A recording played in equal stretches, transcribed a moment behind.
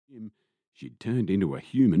she'd turned into a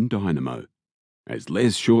human dynamo, as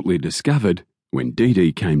Les shortly discovered when Dee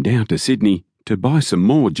Dee came down to Sydney to buy some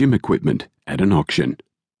more gym equipment at an auction.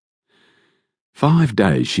 5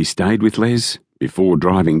 days she stayed with Les before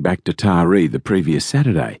driving back to Taree the previous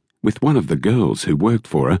Saturday with one of the girls who worked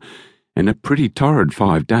for her, and a pretty torrid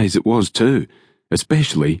 5 days it was too,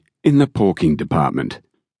 especially in the porking department.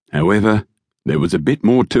 However, there was a bit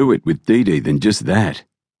more to it with Dee Dee than just that.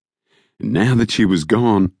 Now that she was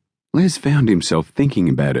gone, Les found himself thinking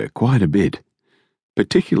about her quite a bit,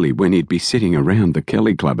 particularly when he'd be sitting around the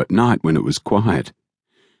Kelly Club at night when it was quiet.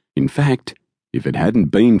 In fact, if it hadn't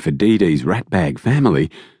been for Dee Dee's ratbag family,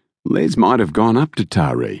 Les might have gone up to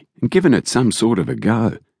Taree and given it some sort of a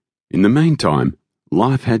go. In the meantime,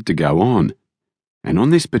 life had to go on, and on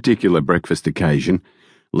this particular breakfast occasion,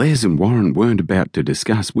 Les and Warren weren't about to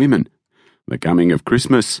discuss women, the coming of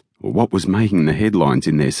Christmas, or what was making the headlines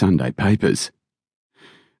in their Sunday papers.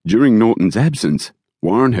 During Norton's absence,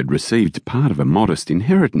 Warren had received part of a modest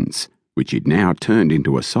inheritance, which he'd now turned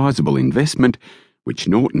into a sizable investment, which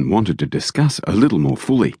Norton wanted to discuss a little more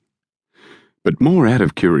fully. But more out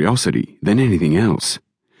of curiosity than anything else,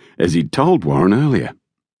 as he'd told Warren earlier.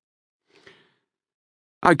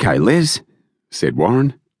 "Okay, Les," said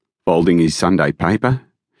Warren, folding his Sunday paper.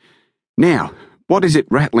 "Now, what is it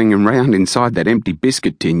rattling around inside that empty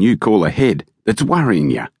biscuit tin you call a head that's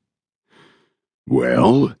worrying you?"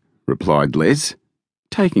 "Well," replied Les,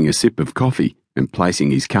 taking a sip of coffee and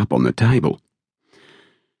placing his cup on the table.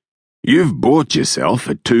 "You've bought yourself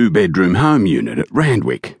a 2-bedroom home unit at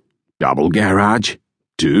Randwick. Double garage,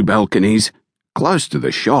 2 balconies, close to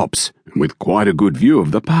the shops, and with quite a good view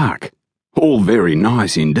of the park. All very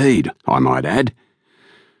nice indeed, I might add.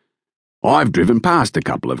 I've driven past a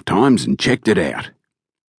couple of times and checked it out."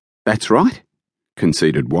 "That's right,"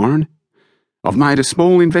 conceded Warren. "I've made a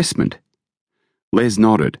small investment." Les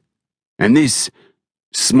nodded. "And this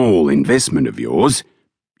small investment of yours,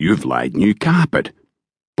 you've laid new carpet,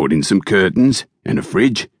 put in some curtains and a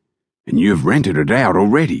fridge, and you've rented it out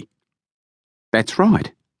already." "That's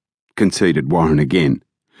right," conceded Warren again.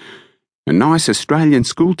 "A nice Australian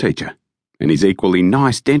schoolteacher and his equally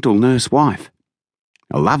nice dental nurse wife.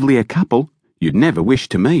 A lovelier couple you'd never wish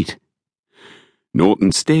to meet."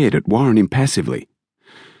 Norton stared at Warren impassively.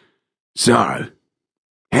 "So,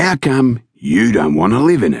 how come you don't want to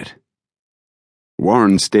live in it?"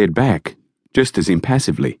 Warren stared back, just as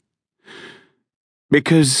impassively.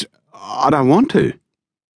 "Because I don't want to."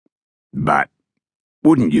 "But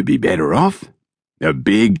wouldn't you be better off? A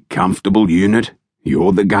big, comfortable unit,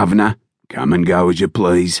 you're the governor, come and go as you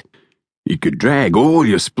please. You could drag all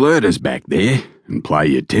your splurters back there and play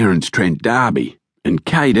your Terence Trent Derby and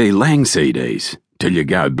KD Lang CDs till you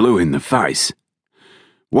go blue in the face.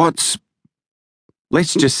 Let's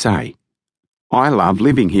just say, I love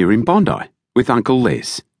living here in Bondi with Uncle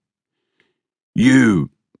Les."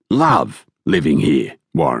 "You love living here,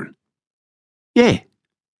 Warren?" "Yeah,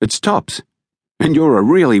 it's tops. And you're a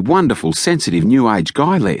really wonderful, sensitive New Age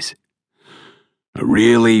guy, Les." "A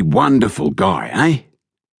really wonderful guy, eh?"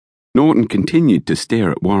 Norton continued to stare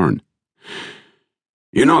at Warren.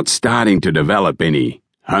 "You're not starting to develop any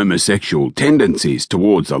homosexual tendencies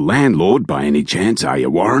towards the landlord by any chance, are you,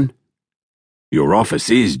 Warren? Your office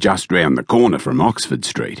is just round the corner from Oxford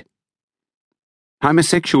Street."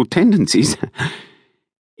 "Homosexual tendencies?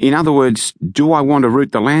 In other words, do I want to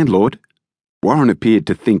root the landlord?" Warren appeared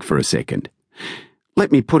to think for a second.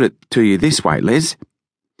 "Let me put it to you this way, Les.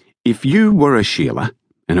 If you were a Sheila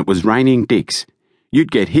and it was raining dicks,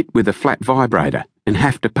 you'd get hit with a flat vibrator and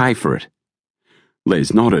have to pay for it."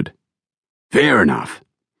 Les nodded. "Fair enough.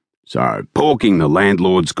 So porking the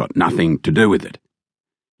landlord's got nothing to do with it."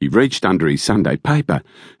 He reached under his Sunday paper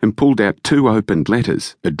and pulled out 2 opened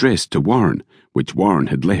letters addressed to Warren, which Warren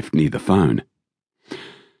had left near the phone.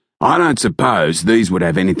 "I don't suppose these would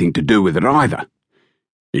have anything to do with it either."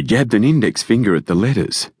 He jabbed an index finger at the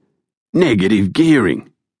letters. "Negative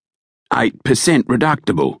gearing. 8%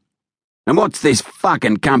 reductible. And what's this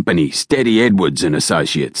fucking company, Steady Edwards and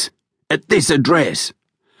Associates? At this address?"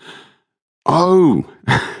 "Oh,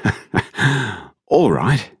 all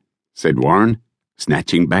right," said Warren,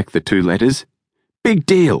 snatching back the 2 letters. "Big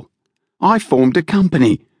deal. I formed a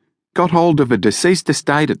company, got hold of a deceased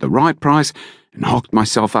estate at the right price, and hocked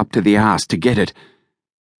myself up to the arse to get it.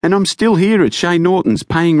 And I'm still here at Shay Norton's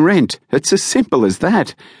paying rent. It's as simple as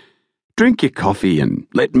that. Drink your coffee and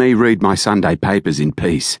let me read my Sunday papers in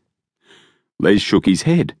peace." Les shook his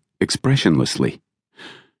head, expressionlessly.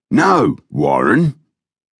 "No, Warren.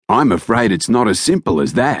 I'm afraid it's not as simple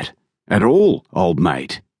as that, at all, old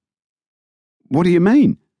mate." "What do you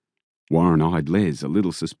mean?" Warren eyed Les a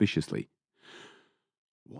little suspiciously.